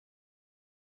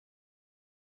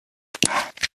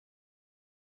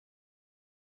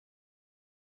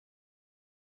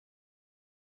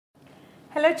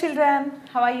Hello children,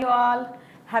 how are you all?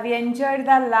 Have you enjoyed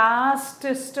the last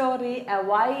story, a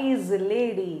wise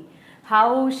lady,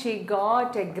 how she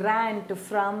got a grant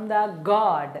from the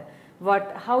God,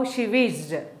 how she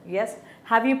wished, yes?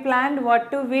 Have you planned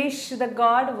what to wish the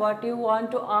God, what you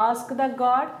want to ask the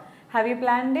God? Have you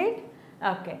planned it?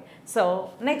 Okay, so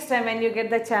next time when you get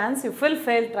the chance, you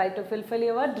try to fulfill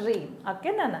your dream.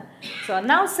 Okay, Nana? So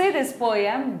now say this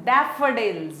poem,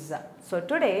 Daffodils. So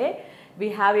today, we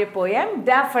have a poem,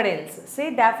 Daffodils.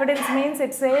 See, daffodils means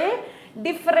it's a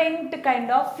different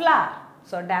kind of flower.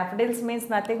 So, daffodils means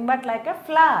nothing but like a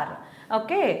flower.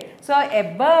 Okay. So,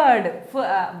 a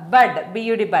bud,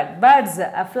 B-U-D, birds,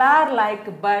 a flower like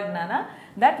bud, Nana,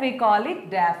 that we call it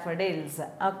daffodils.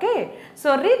 Okay.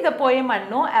 So, read the poem and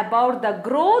know about the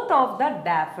growth of the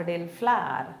daffodil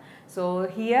flower. So,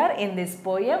 here in this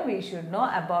poem, we should know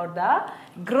about the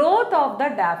growth of the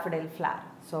daffodil flower.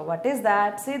 So, what is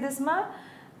that? See this, ma?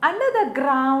 Under the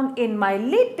ground in my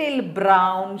little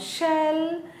brown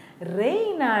shell,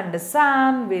 rain and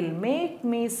sun will make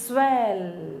me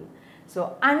swell.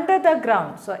 So, under the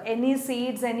ground. So, any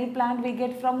seeds, any plant we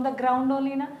get from the ground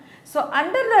only, na? So,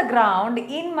 under the ground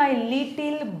in my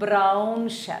little brown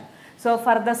shell. So,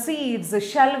 for the seeds,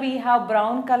 shell we have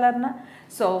brown color, na?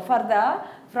 So,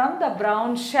 from the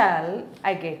brown shell,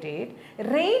 I get it.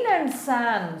 Rain and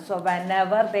sun. So,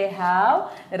 whenever they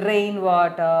have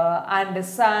rainwater and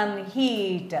sun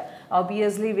heat,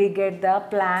 obviously we get the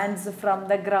plants from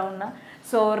the ground. Na?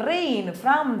 So, rain,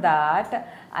 from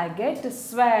that I get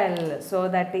swell. So,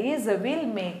 that is will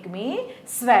make me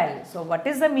swell. So, what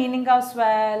is the meaning of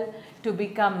swell? To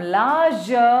become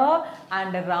larger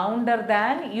and rounder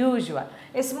than usual.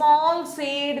 A small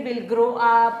seed will grow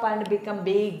up and become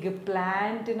big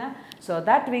plant. So,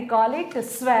 that we call it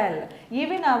swell.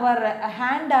 Even our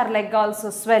hand or leg also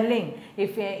swelling.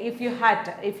 If you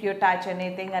touch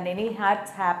anything and any hurts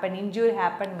happen, injury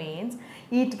happen means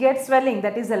it gets swelling.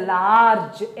 That is a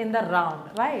large in the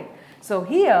round, right? So,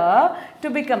 here to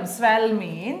become swell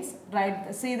means,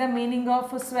 right, see the meaning of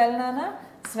swell, Nana?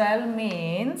 Swell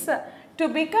means to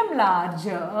become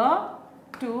larger,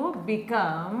 to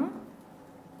become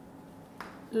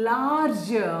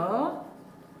larger,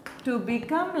 to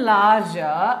become larger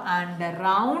and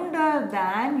rounder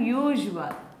than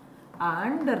usual,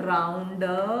 and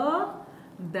rounder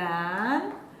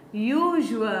than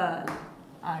usual,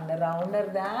 and rounder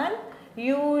than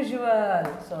usual.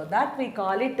 So, that we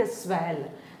call it a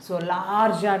swell. So,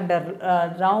 large and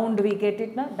round we get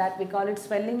it now, that we call it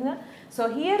swelling. Na? So,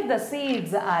 here the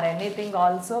seeds are anything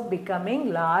also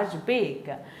becoming large, big.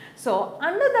 So,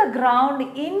 under the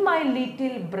ground in my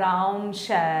little brown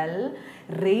shell,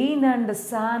 rain and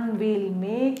sun will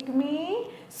make me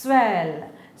swell.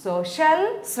 So,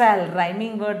 shell, swell,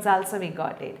 rhyming words also we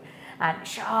got it. And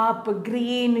sharp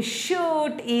green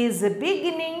shoot is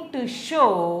beginning to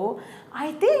show.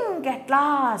 I think at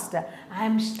last I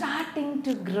am starting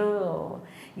to grow.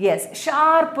 Yes,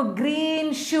 sharp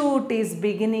green shoot is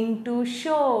beginning to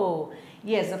show.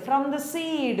 Yes, from the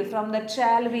seed, from the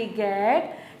shell we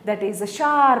get, that is a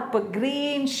sharp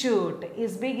green shoot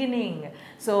is beginning.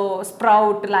 So,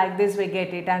 sprout like this we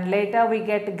get it, and later we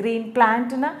get green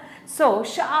plant. Na? So,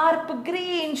 sharp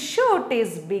green shoot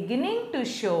is beginning to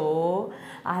show.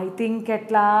 I think at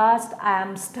last I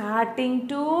am starting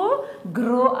to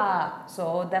grow up.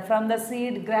 So, from the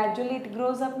seed gradually it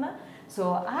grows up. Na?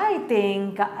 So, I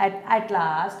think at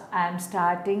last I am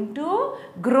starting to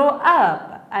grow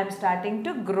up. I am starting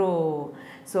to grow.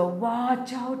 So,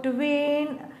 watch out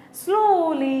wind.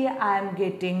 Slowly I am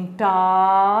getting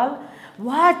tall.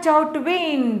 Watch out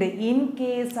wind in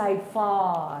case I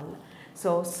fall.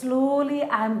 So, slowly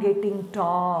I am getting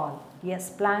tall.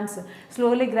 Yes, plants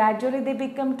slowly, gradually they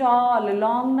become tall,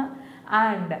 long,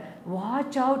 and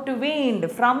watch out wind.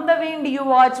 From the wind you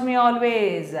watch me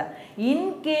always.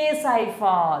 In case I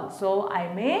fall. So,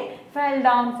 I may fall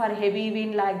down for heavy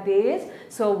wind like this.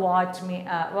 So, watch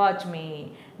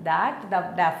me. That the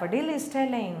daffodil is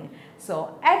telling.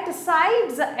 So, at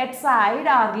side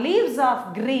are leaves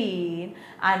of green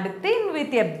and thin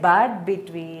with a bud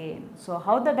between. So,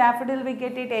 how the daffodil we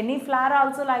get it? Any flower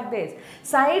also like this.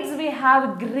 Sides we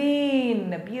have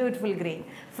green, beautiful green.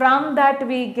 From that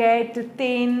we get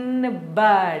thin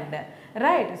bud.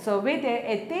 Right. So, with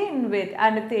a thin with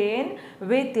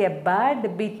a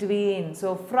bud between.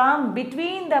 So, from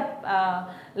between the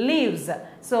leaves.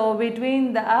 So,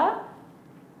 between the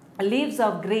leaves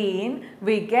of green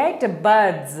we get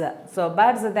buds. So,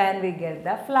 buds, then we get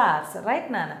the flowers, right,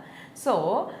 Nana?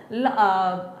 So,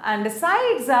 at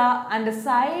side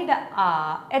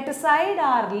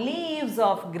are leaves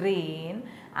of green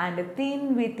and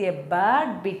thin with a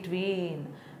bud between.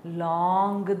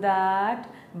 Long that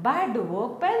bud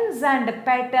opens and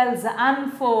petals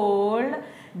unfold,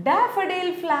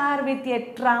 daffodil flower with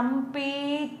a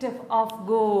trumpet of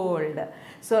gold.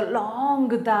 So long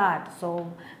that,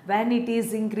 so when it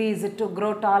is increased to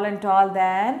grow tall and tall,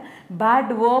 then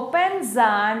bud opens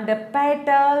and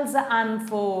petals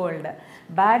unfold.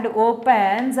 Bud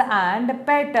opens and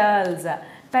petals.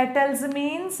 Petals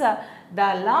means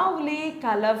the lovely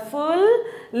colorful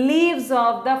leaves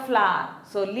of the flower.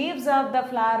 So leaves of the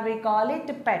flower we call it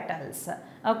petals.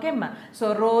 Okay ma.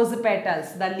 So rose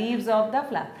petals, the leaves of the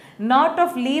flower. Not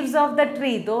of leaves of the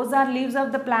tree. Those are leaves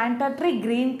of the plant or tree,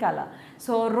 green color.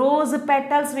 So rose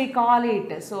petals we call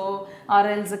it. So or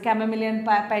else chamomile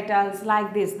petals,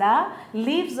 like this. The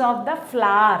leaves of the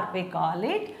flower we call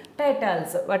it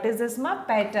petals. What is this ma?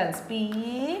 Petals.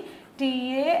 P-E-T-A-L-S.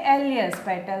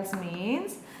 Petals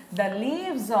means the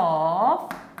leaves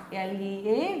of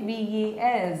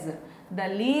L-E-A-V-E-S. The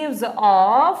leaves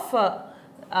of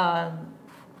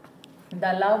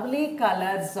the lovely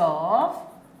colors of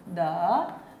the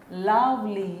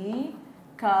lovely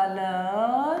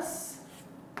colors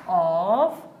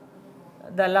of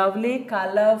the lovely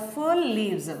colorful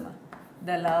leaves.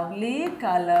 The lovely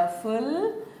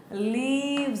colorful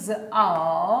leaves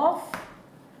of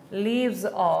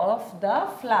the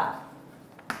flower.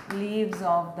 Leaves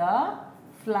of the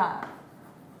flower.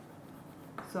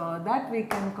 So that we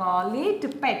can call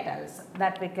it petals.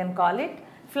 That we can call it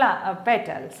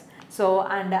petals. So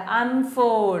and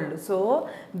unfold. So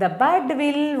the bud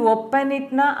will open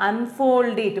it na,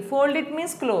 unfold it. Fold it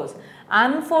means close.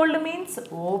 Unfold means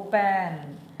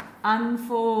open.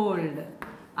 Unfold.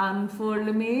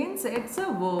 Unfold means it's a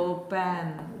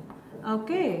open.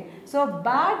 Okay. So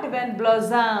bud when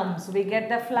blossoms, we get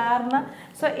the flower na?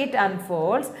 So it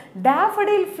unfolds.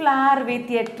 Daffodil flower with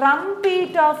a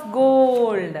trumpet of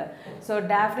gold. So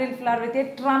daffodil flower with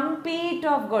a trumpet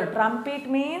of gold. Trumpet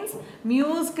means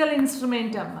musical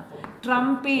instrument.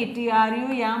 Trumpet,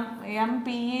 T-R-U-M-P-E-T.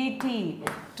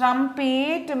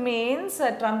 Trumpet means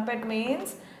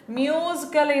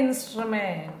musical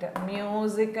instrument.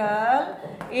 Musical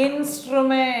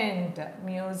instrument.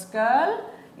 Musical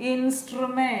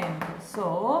instrument.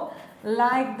 So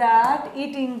like that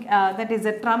that is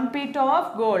a trumpet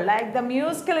of gold. Like the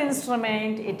musical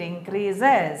instrument, it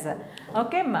increases.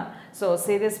 Okay ma. So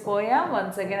see this poem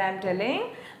once again. I am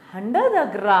telling. Under the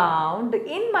ground,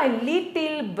 in my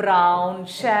little brown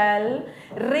shell,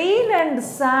 rain and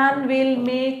sun will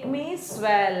make me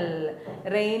swell.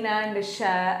 Rain and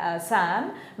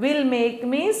sun will make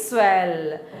me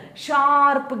swell.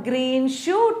 Sharp green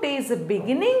shoot is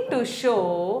beginning to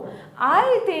show.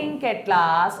 I think at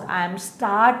last I am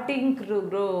starting to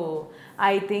grow.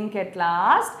 I think at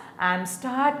last I am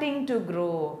starting to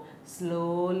grow.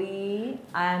 Slowly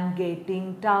I am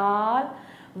getting tall.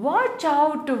 Watch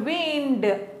out wind,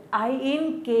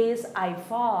 in case I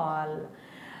fall.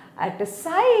 At the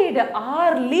side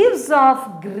are leaves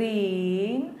of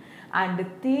green and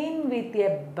thin with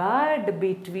a bud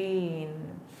between.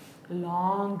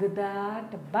 Long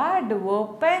that bud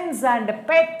opens and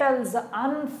petals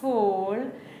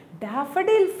unfold,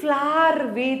 daffodil flower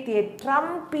with a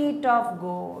trumpet of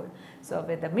gold. So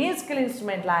with a musical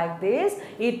instrument like this,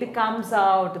 it comes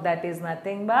out. That is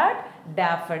nothing but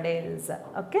daffodils.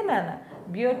 Okay, Nana?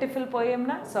 Beautiful poem,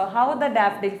 na? So how the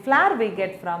daffodil flower we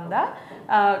get from the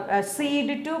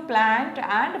seed to plant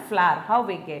and flower. How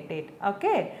we get it?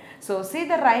 Okay. So see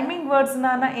the rhyming words,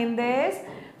 Nana, in this.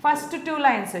 First two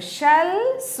lines.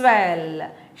 Shall, swell.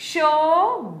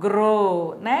 Show,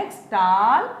 grow. Next,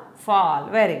 tall, fall.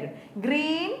 Very good.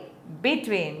 Green,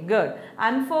 between. Good.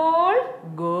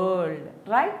 Unfold, gold.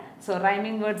 Right? So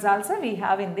rhyming words also we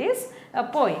have in this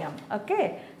poem.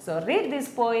 Okay. So read this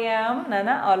poem,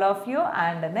 Nana, all of you,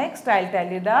 and next I'll tell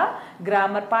you the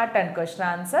grammar part and question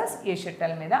answers. You should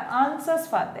tell me the answers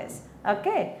for this.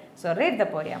 Okay. So read the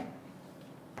poem.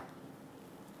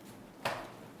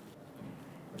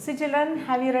 See children,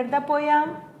 have you read the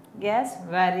poem? Yes,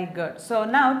 very good. So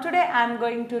now today I am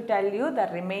going to tell you the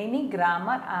remaining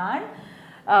grammar and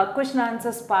question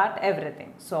answers part,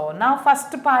 everything. So now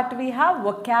first part we have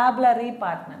vocabulary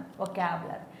part.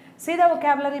 Vocabulary. See the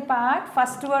vocabulary part.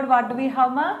 First word what do we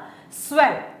have? Ma?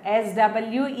 Swell.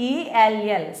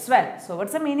 S-W-E-L-L. Swell. So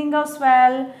what's the meaning of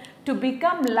swell? To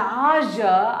become larger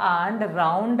and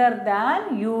rounder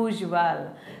than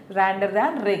usual. Rounder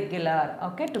than regular.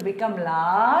 Okay. To become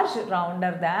large,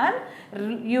 rounder than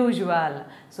usual.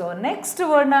 So next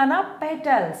word, Nana,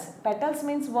 petals. Petals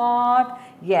means what?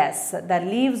 Yes, the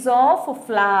leaves of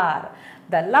flower.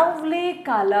 The lovely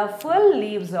colorful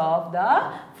leaves of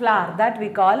the flower, that we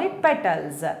call it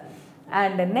petals.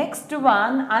 And the next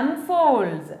one,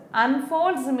 unfolds.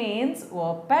 Unfolds means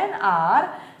open or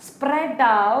spread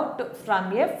out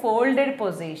from a folded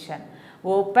position.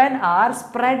 Open or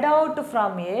spread out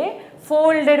from a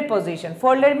folded position.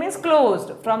 Folded means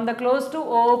closed. From the closed to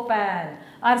open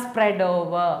or spread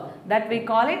over. That we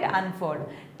call it unfold.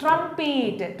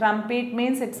 Trumpet. Trumpet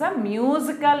means it's a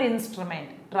musical instrument.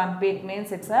 Trumpet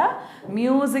means it's a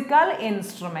musical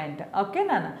instrument. Okay,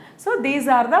 Nana. So these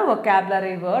are the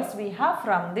vocabulary words we have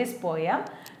from this poem.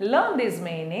 Learn these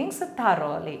meanings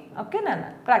thoroughly. Okay,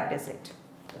 Nana. Practice it.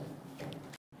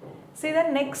 See the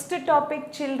next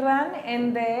topic, children,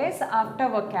 in this after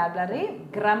vocabulary,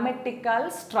 grammatical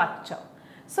structure.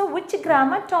 So which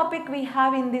grammar topic we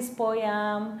have in this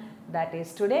poem? That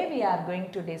is, today we are going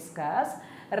to discuss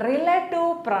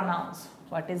relative pronouns.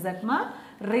 What is that, ma?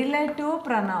 Relative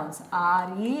pronouns.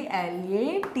 R-E-L-A-T-I-V-E.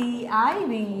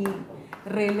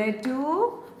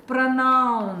 Relative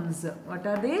pronouns. What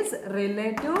are these?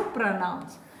 Relative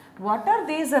pronouns. What are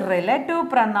these relative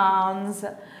pronouns?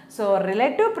 So,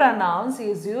 relative pronouns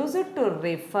is used to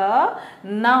refer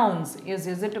nouns. Is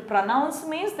used to pronouns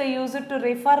means they use it to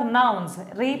refer nouns,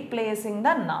 replacing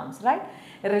the nouns, right?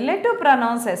 Relative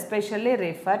pronouns especially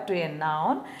refer to a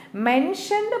noun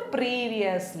mentioned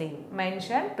previously.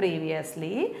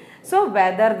 So,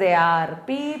 whether they are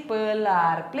people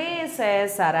or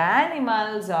places or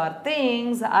animals or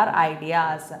things or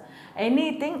ideas.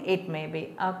 Anything it may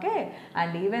be, okay.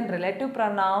 And even relative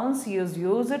pronouns is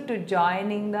used to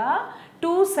joining the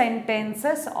two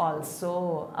sentences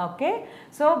also, okay.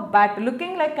 So, but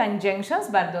looking like conjunctions,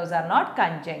 but those are not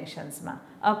conjunctions, ma.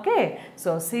 Okay.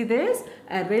 So, see this,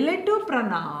 a relative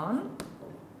pronoun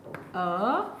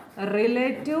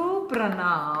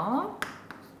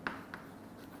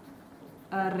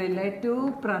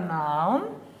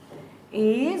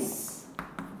is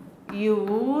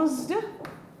used to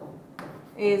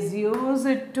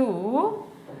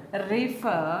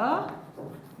refer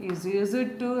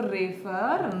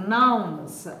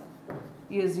nouns.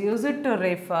 Is used to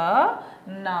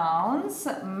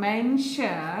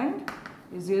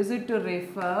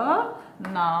refer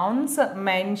nouns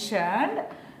mentioned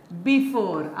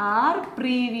before or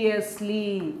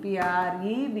previously.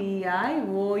 Prevously.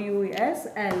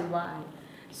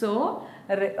 So,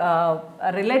 a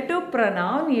relative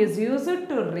pronoun is used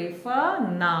to refer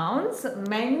nouns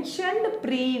mentioned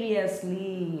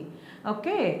previously.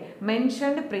 Okay,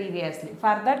 mentioned previously.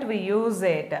 For that we use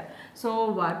it.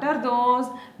 So, what are those?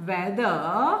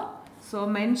 Whether, so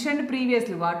mentioned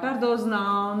previously, what are those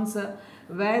nouns?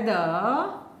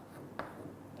 Whether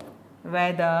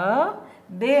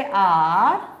they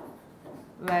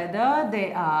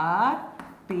are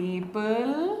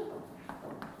people,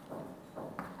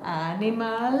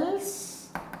 animals,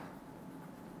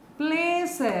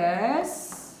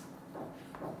 places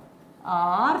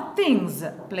or things.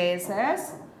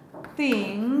 Places,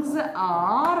 things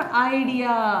or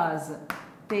ideas.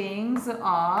 Things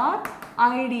or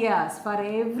ideas. For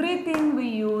everything we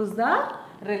use the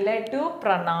relative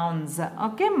pronouns.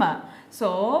 Okay, ma.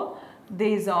 So,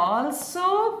 these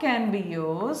also can be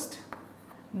used.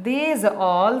 These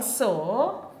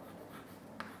also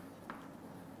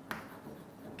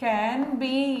can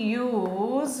be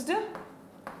used to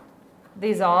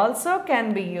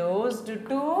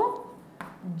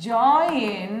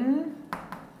join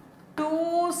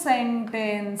two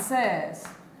sentences.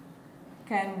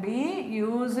 Can be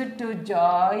used to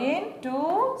join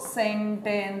two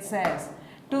sentences.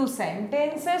 Two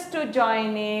sentences to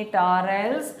join it, or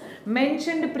else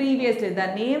mentioned previously, the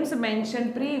names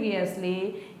mentioned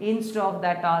previously, instead of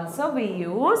that also we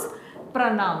use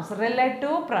pronouns,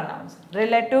 relative pronouns.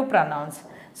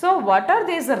 So, what are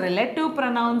these relative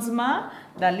pronouns, ma?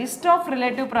 The list of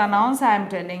relative pronouns I am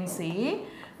telling, see.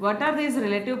 What are these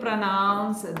relative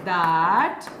pronouns?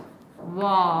 That,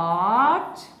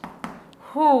 what,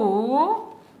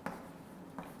 who,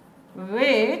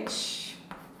 which,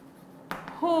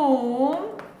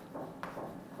 whom,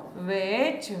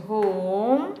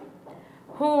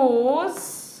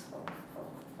 whose,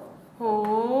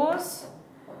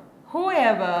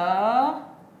 whoever,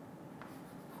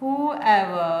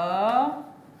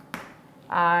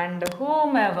 and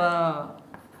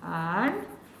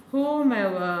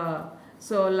whomever.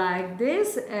 So, like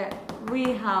this,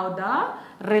 we have the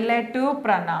relative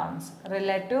pronouns.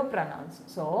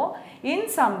 So, in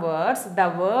some words, the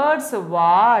words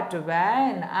what,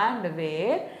 when and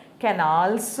where can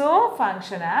also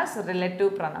function as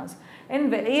relative pronouns in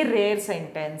very rare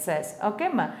sentences. Okay,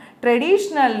 ma.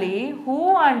 Traditionally,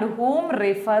 who and whom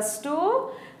refers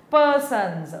to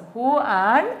persons. Who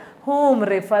and whom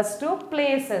refers to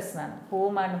places.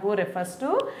 Whom and who refers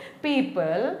to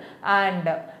people, and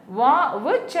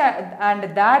which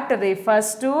and that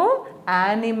refers to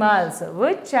animals.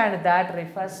 Which and that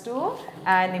refers to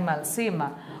animals. See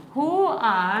ma, who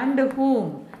and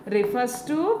whom refers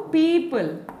to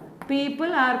people.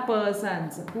 People are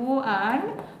persons. Who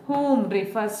and whom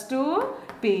refers to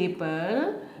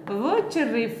people, which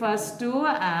refers to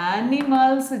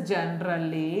animals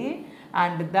generally,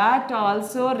 and that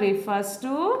also refers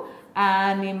to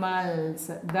animals.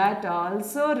 That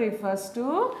also refers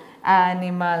to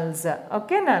animals.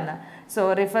 Okay, Nana?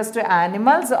 So, refers to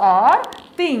animals or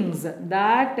things.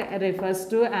 That refers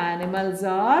to animals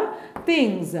or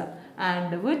things,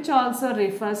 and which also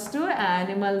refers to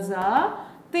animals or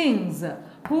things.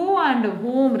 Who and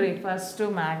whom refers to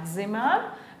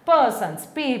maximum persons,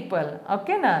 people.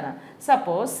 Okay, Nana?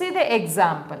 Suppose, see the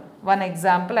example. One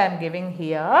example I am giving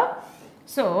here.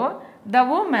 So, the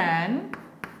woman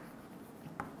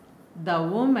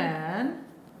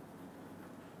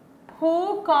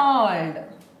who called,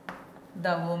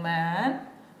 the woman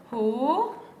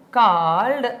who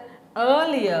called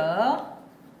earlier,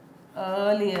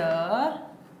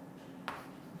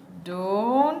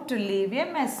 don't leave a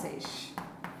message.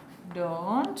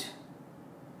 Didn't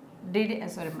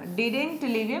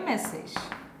leave a message.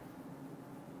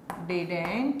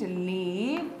 Didn't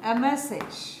leave a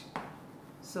message.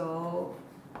 So,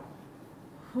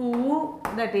 who,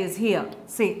 that is here.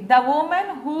 See, the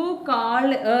woman who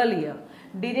called earlier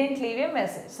didn't leave a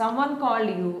message. Someone called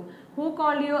you. Who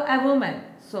called you? A woman.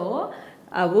 So,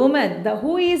 a woman. The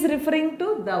who is referring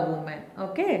to the woman.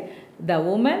 Okay. The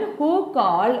woman who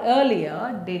called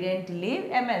earlier didn't leave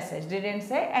a message. Didn't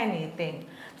say anything.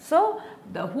 So,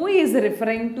 the who is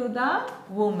referring to the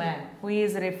woman. Who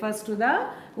is refers to the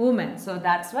woman. So,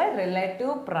 that's why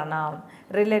relative pronoun.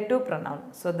 Relative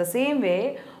pronoun. So, the same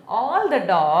way, all the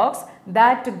dogs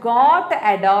that got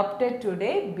adopted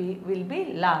today will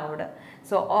be loved.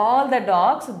 So, all the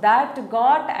dogs that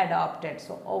got adopted.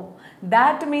 So,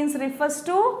 that means refers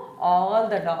to all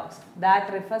the dogs.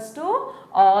 That refers to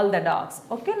all the dogs.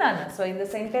 Okay, Nana? So, in the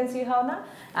sentence you have na?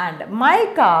 And my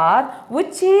car,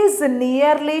 which is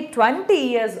nearly 20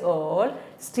 years old,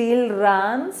 still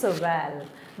runs well.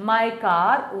 My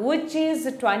car, which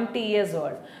is 20 years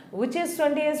old. Which is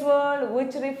 20 years old?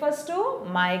 Which refers to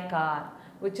my car.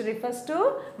 Which refers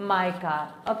to my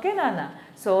car. Okay, Nana?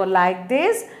 So, like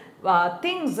this,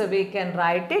 things we can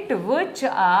write it, which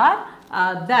are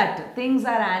that. Things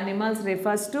are animals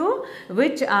refers to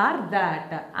which are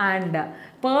that. And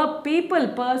people,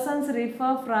 persons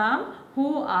refer from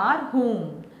who are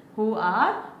whom. Who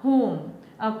are whom.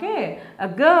 Okay. A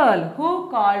girl who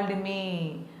called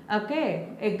me. Okay.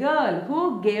 A girl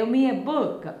who gave me a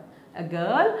book. A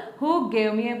girl who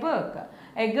gave me a book.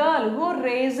 A girl who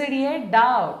raised a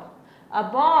doubt. A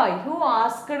boy who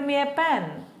asked me a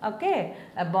pen. Okay.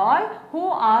 A boy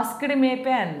who asked me a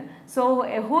pen. So,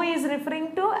 who is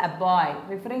referring to? A boy.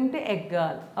 Referring to a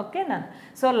girl. Okay, na?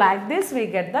 So, like this we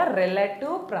get the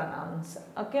relative pronouns.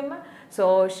 Okay, ma?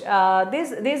 So,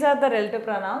 these are the relative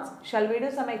pronouns. Shall we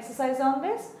do some exercise on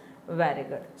this? Very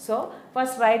good. So,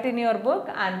 first write in your book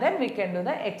and then we can do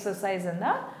the exercise in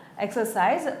the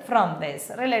exercise from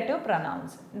this. Relative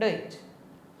pronouns. Do it.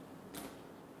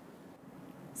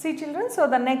 See children, so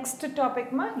the next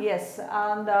topic ma, yes,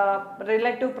 on the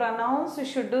relative pronouns you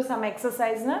should do some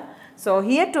exercise na. So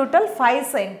here total 5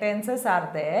 sentences are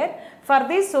there. For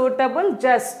this suitable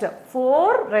just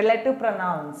 4 relative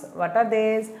pronouns. What are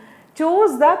these?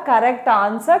 Choose the correct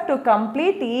answer to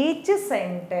complete each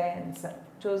sentence.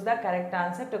 Choose the correct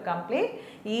answer to complete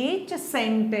each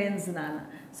sentence, Nana.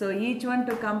 So, each one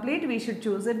to complete, we should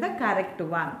choose it the correct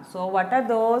one. So, what are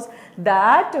those?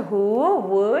 That, who,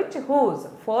 which, whose.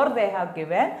 4 they have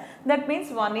given. That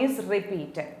means one is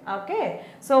repeated. Okay.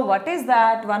 So, what is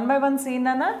that? One by one see,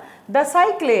 Nana. The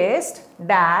cyclist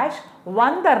dash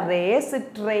won the race,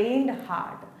 trained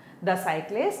hard. The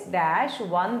cyclist dash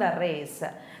won the race.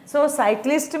 So,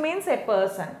 cyclist means a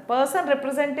person. Person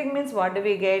representing means what do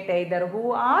we get? Either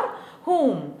who or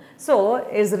whom. So,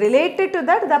 is related to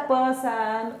that the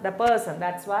person.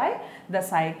 That's why the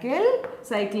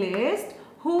cyclist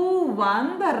who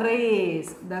won the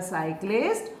race. The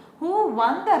cyclist who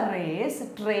won the race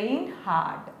trained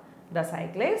hard. The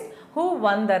cyclist who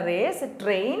won the race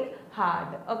trained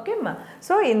hard. Okay, ma.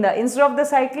 So, instead of the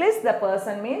cyclist, the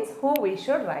person means who we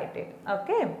should write it.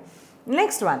 Okay.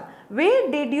 Next one. Where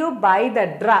did you buy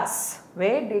the dress?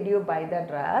 Where did you buy the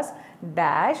dress?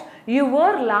 Dash. You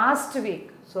wore last week.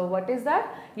 So, what is that?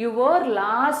 You wore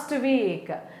last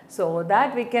week. So,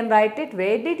 that we can write it.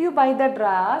 Where did you buy the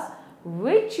dress?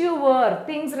 which you were.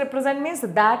 Things represent means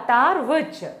that are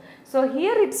which. So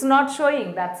here it's not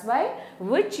showing. That's why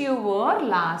which you wore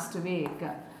last week.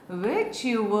 Which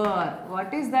you wore.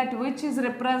 What is that? Which is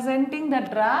representing the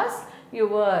dress you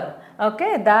wore.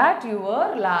 Okay, that you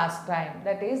wore last time.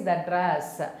 That is the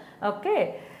dress.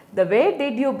 Okay. The way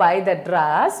did you buy the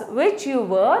dress which you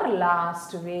wore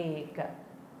last week?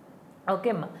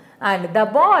 Okay, ma. And the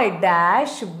boy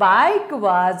dash bike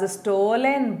was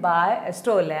stolen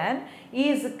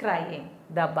is crying.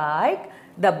 The boy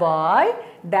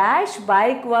dash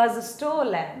bike was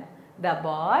stolen. The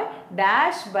boy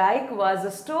dash bike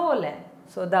was stolen.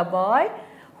 So the boy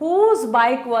whose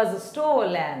bike was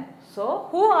stolen. So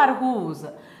who or whose?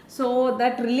 So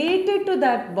that related to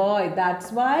that boy,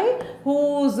 that's why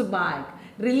whose bike.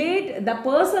 Relate the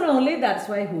person only, that's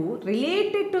why who.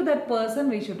 Related to that person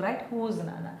we should write whose,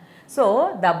 Nana.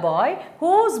 So the boy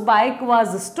whose bike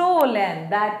was stolen,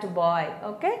 that boy,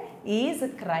 okay, is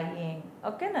crying.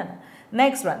 Okay, Nana.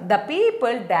 Next one, the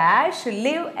people dash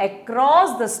live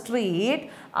across the street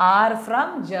are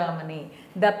from Germany.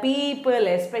 The people,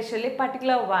 especially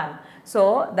particular one.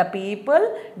 So the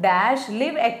people dash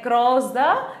live across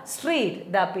the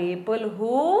street. The people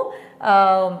who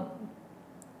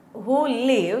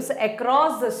lives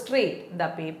across the street. The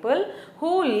people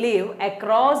who live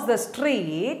across the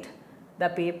street. The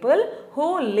people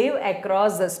who live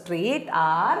across the street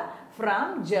are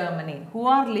from Germany. Who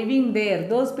are living there?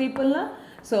 Those people.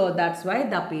 So that's why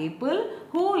the people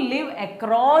who live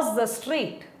across the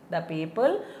street. The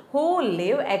people who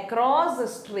live across the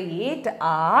street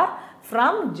are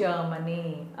from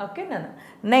Germany. Okay, Nana.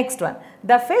 Next one.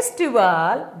 The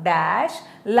festival dash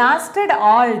lasted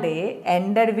all day,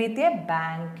 ended with a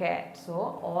banquet. So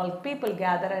all people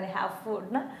gather and have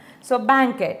food. Na? So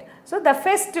banquet. So the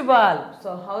festival.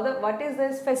 So what is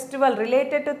this festival?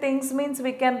 Related to things means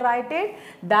we can write it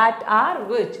that are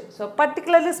which. So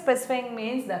particularly specifying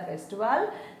means the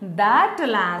festival that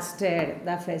lasted.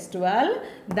 The festival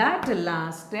that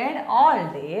lasted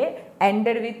all day,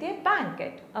 ended with a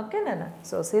banquet. Okay, Nana.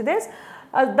 So see this.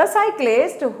 The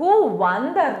cyclist who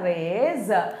won the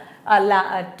race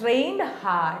trained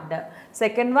hard.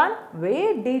 Second one,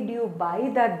 where did you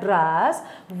buy the dress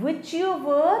which you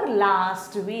wore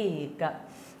last week?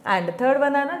 And third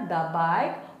one,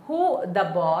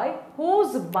 the boy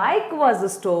whose bike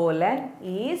was stolen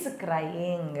is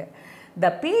crying.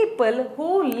 The people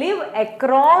who live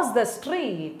across the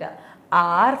street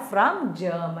are from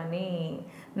Germany.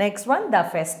 Next one, the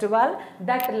festival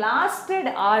that lasted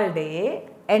all day,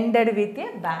 ended with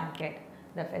a banquet.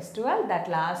 The festival that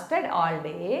lasted all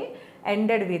day,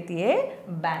 ended with a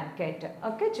banquet.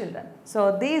 Okay, children.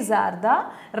 So these are the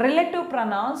relative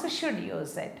pronouns, should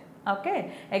use it.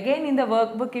 Okay. Again in the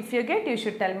workbook if you get, you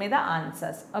should tell me the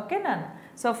answers. Okay, Nana.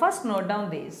 So first note down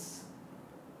these.